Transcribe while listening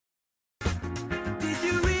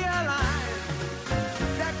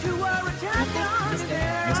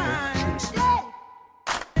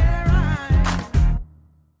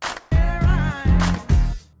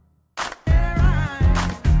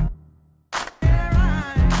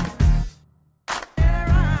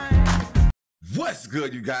What's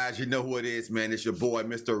good, you guys? You know who it is, man. It's your boy,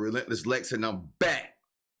 Mr. Relentless Lex, and I'm back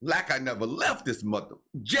like I never left this mother.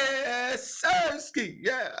 Yes, Sirski.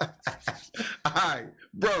 Yeah. All right,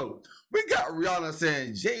 bro. We got Rihanna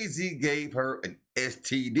saying Jay-Z gave her an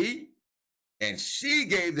STD, and she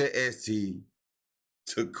gave the ST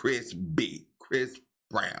to Chris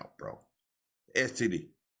Brown, bro. STD.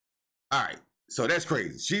 All right, so that's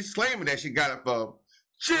crazy. She's claiming that she got it from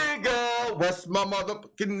Jigga. What's my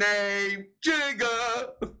motherfucking name?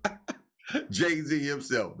 Jigga. Jay-Z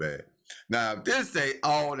himself, man. Now, if this ain't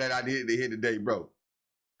all that I needed to hear today, bro,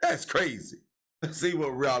 that's crazy. Let's see what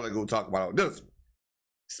Rihanna gonna talk about on this one.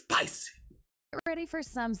 Spicy. Ready for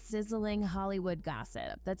some sizzling Hollywood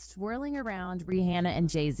gossip that's swirling around Rihanna and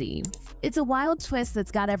Jay-Z. It's a wild twist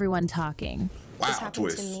that's got everyone talking. This happened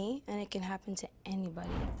to me, and it can happen to anybody.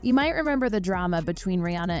 You might remember the drama between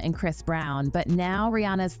Rihanna and Chris Brown, but now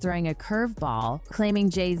Rihanna's throwing a curveball, claiming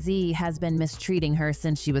Jay-Z has been mistreating her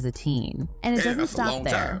since she was a teen. And it doesn't stop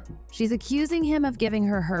there. She's accusing him of giving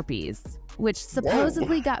her herpes, which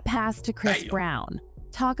supposedly got passed to Chris Brown.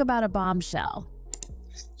 Talk about a bombshell.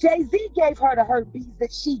 Jay-Z gave her the herpes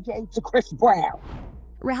that she gave to Chris Brown.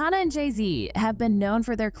 Rihanna and Jay-Z have been known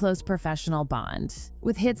for their close professional bond.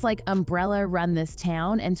 With hits like Umbrella, Run This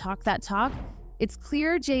Town, and Talk That Talk, it's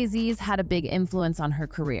clear Jay-Z's had a big influence on her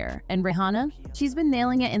career. And Rihanna? She's been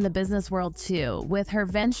nailing it in the business world too, with her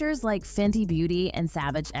ventures like Fenty Beauty and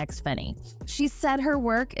Savage X Fenty. She said her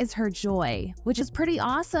work is her joy, which is pretty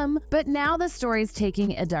awesome, but now the story's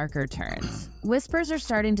taking a darker turn. Whispers are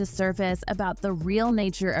starting to surface about the real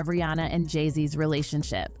nature of Rihanna and Jay-Z's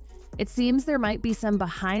relationship. It seems there might be some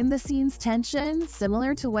behind-the-scenes tension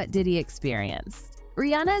similar to what Diddy experienced.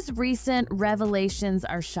 Rihanna's recent revelations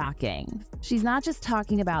are shocking. She's not just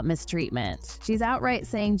talking about mistreatment. She's outright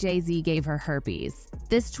saying Jay-Z gave her herpes.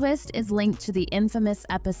 This twist is linked to the infamous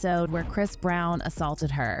episode where Chris Brown assaulted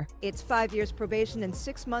her. It's 5 years probation and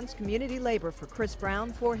 6 months community labor for Chris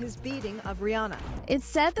Brown for his beating of Rihanna. It's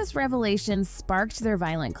said this revelation sparked their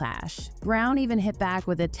violent clash. Brown even hit back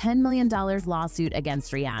with a $10 million lawsuit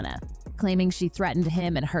against Rihanna, claiming she threatened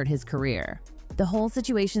him and hurt his career. The whole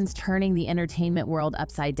situation's turning the entertainment world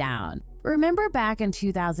upside down. Remember back in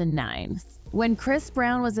 2009, when Chris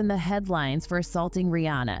Brown was in the headlines for assaulting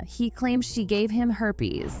Rihanna, he claimed she gave him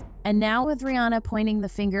herpes. And now with Rihanna pointing the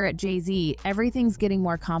finger at Jay-Z, everything's getting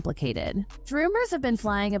more complicated. Rumors have been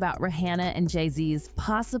flying about Rihanna and Jay-Z's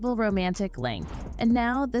possible romantic link, and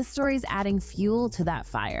now this story's adding fuel to that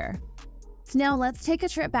fire. So now let's take a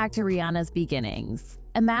trip back to Rihanna's beginnings.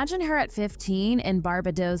 Imagine her at 15 in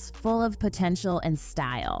Barbados, full of potential and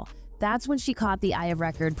style. That's when she caught the eye of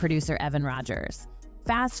record producer Evan Rogers.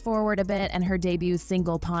 Fast forward a bit and her debut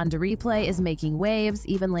single Pon de Replay is making waves,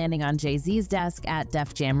 even landing on Jay-Z's desk at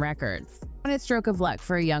Def Jam Records. What a stroke of luck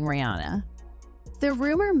for a young Rihanna. The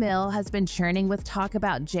rumor mill has been churning with talk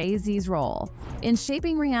about Jay-Z's role in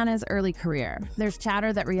shaping Rihanna's early career. There's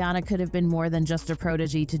chatter that Rihanna could have been more than just a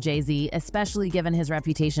protege to Jay-Z, especially given his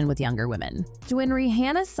reputation with younger women. So when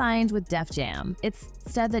Rihanna signed with Def Jam, it's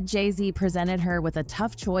said that Jay-Z presented her with a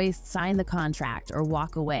tough choice: sign the contract or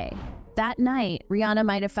walk away. That night, Rihanna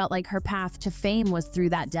might have felt like her path to fame was through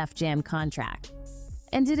that Def Jam contract.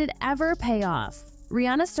 And did it ever pay off?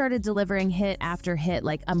 Rihanna started delivering hit after hit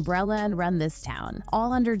like Umbrella and Run This Town,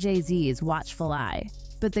 all under Jay-Z's watchful eye.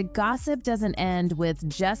 But the gossip doesn't end with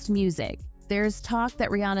just music. There's talk that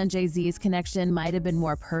Rihanna and Jay-Z's connection might have been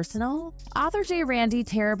more personal. Author J. Randy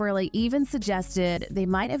Taraborley even suggested they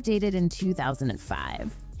might have dated in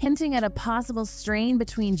 2005, hinting at a possible strain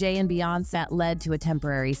between Jay and Beyonce that led to a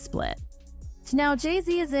temporary split. Now,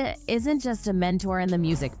 Jay-Z isn't just a mentor in the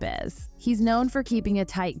music biz. He's known for keeping a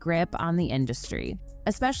tight grip on the industry,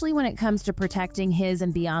 especially when it comes to protecting his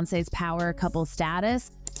and Beyonce's power couple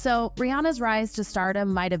status. So Rihanna's rise to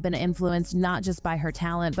stardom might have been influenced not just by her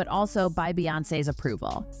talent, but also by Beyonce's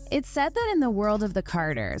approval. It's said that in the world of the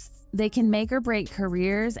Carters, they can make or break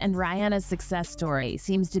careers, and Rihanna's success story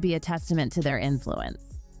seems to be a testament to their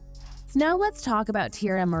influence. Now let's talk about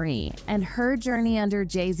Tiara Marie and her journey under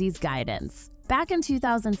Jay-Z's guidance. Back in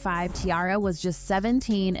 2005, Tiara was just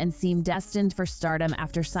 17 and seemed destined for stardom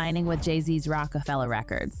after signing with Jay-Z's Rockefeller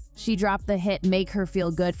Records. She dropped the hit Make Her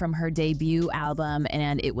Feel Good from her debut album,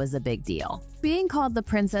 and it was a big deal. Being called the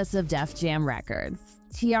Princess of Def Jam Records,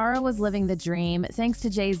 Tiara was living the dream thanks to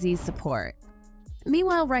Jay-Z's support.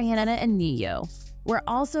 Meanwhile, Rihanna and Ne-Yo were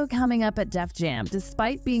also coming up at Def Jam.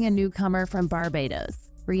 Despite being a newcomer from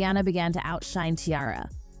Barbados, Rihanna began to outshine Tiara.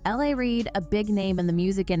 L.A. Reid, a big name in the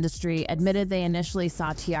music industry, admitted they initially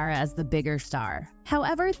saw Tiara as the bigger star.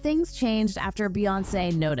 However, things changed after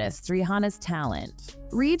Beyoncé noticed Rihanna's talent.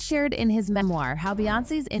 Reid shared in his memoir how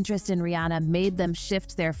Beyoncé's interest in Rihanna made them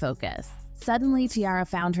shift their focus. Suddenly, Tiara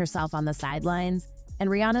found herself on the sidelines, and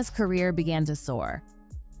Rihanna's career began to soar.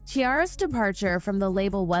 Tiara's departure from the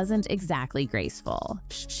label wasn't exactly graceful.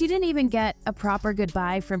 She didn't even get a proper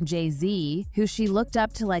goodbye from Jay-Z, who she looked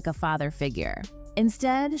up to like a father figure.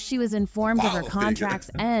 Instead, she was informed of her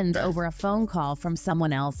contract's end over a phone call from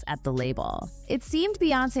someone else at the label. It seemed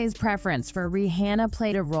Beyoncé's preference for Rihanna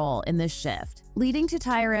played a role in this shift, leading to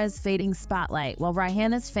Tiara's fading spotlight while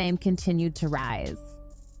Rihanna's fame continued to rise.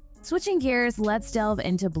 Switching gears, let's delve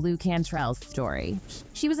into Blue Cantrell's story.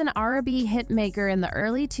 She was an R&B hitmaker in the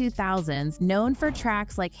early 2000s, known for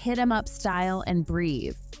tracks like Hit 'Em Up Style and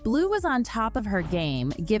Breathe. Blue was on top of her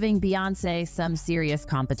game, giving Beyoncé some serious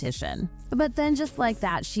competition. But then just like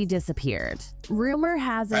that, she disappeared. Rumor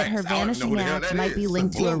has it her vanishing act might be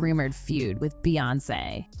linked to a rumored feud with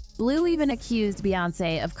Beyoncé. Blue even accused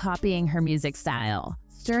Beyoncé of copying her music style,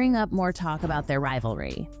 stirring up more talk about their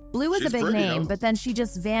rivalry. Blue was a big name, but then she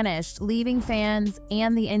just vanished, leaving fans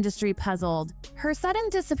and the industry puzzled. Her sudden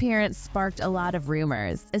disappearance sparked a lot of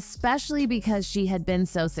rumors, especially because she had been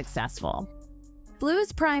so successful.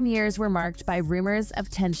 Blue's prime years were marked by rumors of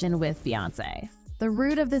tension with Beyoncé. The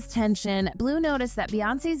root of this tension, Blue noticed that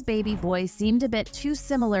Beyoncé's baby boy seemed a bit too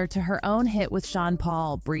similar to her own hit with Sean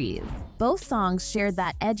Paul, Breathe. Both songs shared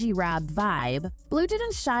that edgy rap vibe. Blue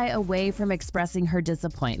didn't shy away from expressing her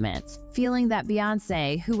disappointment, feeling that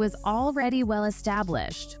Beyoncé, who was already well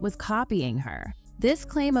established, was copying her. This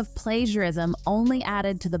claim of plagiarism only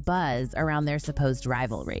added to the buzz around their supposed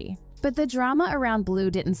rivalry. But the drama around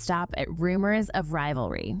Blue didn't stop at rumors of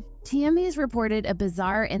rivalry. TMZ reported a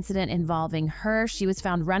bizarre incident involving her. She was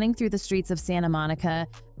found running through the streets of Santa Monica,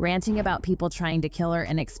 ranting about people trying to kill her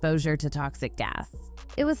and exposure to toxic gas.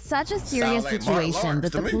 It was such a serious situation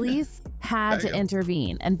that the police had to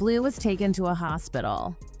intervene, and Blue was taken to a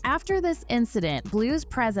hospital. After this incident, Blue's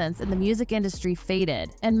presence in the music industry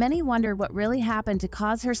faded, and many wondered what really happened to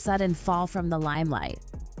cause her sudden fall from the limelight.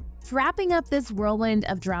 Wrapping up this whirlwind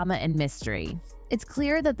of drama and mystery, it's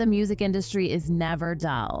clear that the music industry is never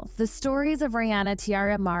dull. The stories of Rihanna,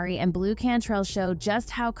 Tiara, Mari, and Blue Cantrell show just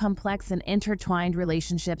how complex and intertwined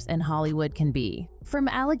relationships in Hollywood can be. From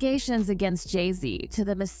allegations against Jay-Z to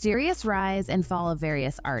the mysterious rise and fall of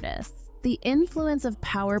various artists, the influence of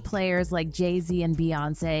power players like Jay-Z and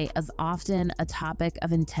Beyoncé is often a topic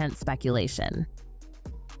of intense speculation.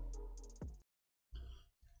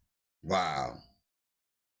 Wow.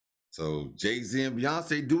 So Jay-Z and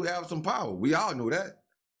Beyonce do have some power. We all know that.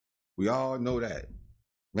 We all know that.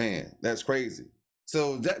 Man, that's crazy.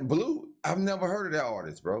 So that Blue, I've never heard of that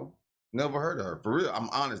artist, bro. Never heard of her. For real, I'm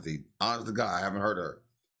honest to God, I haven't heard of her.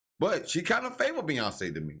 But she kind of favored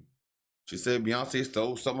Beyonce to me. She said Beyonce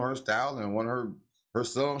stole some of her style, and one of her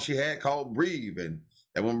songs she had called Breathe. And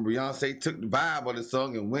when Beyonce took the vibe of the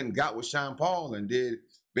song and went and got with Sean Paul and did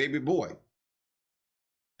Baby Boy.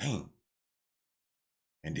 Dang.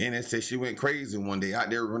 And then they said she went crazy one day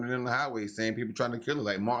out there running in the highway saying people trying to kill her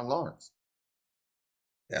like Martin Lawrence.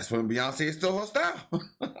 That's when Beyonce stole her style.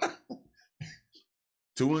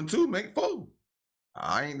 2 and 2 make 4.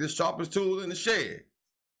 I ain't the sharpest tool in the shed,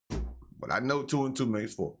 but I know 2 and 2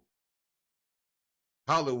 makes 4.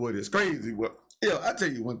 Hollywood is crazy. Well, yeah, I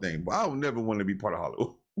tell you one thing, but I would never want to be part of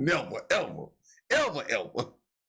Hollywood. Never, ever, ever, ever.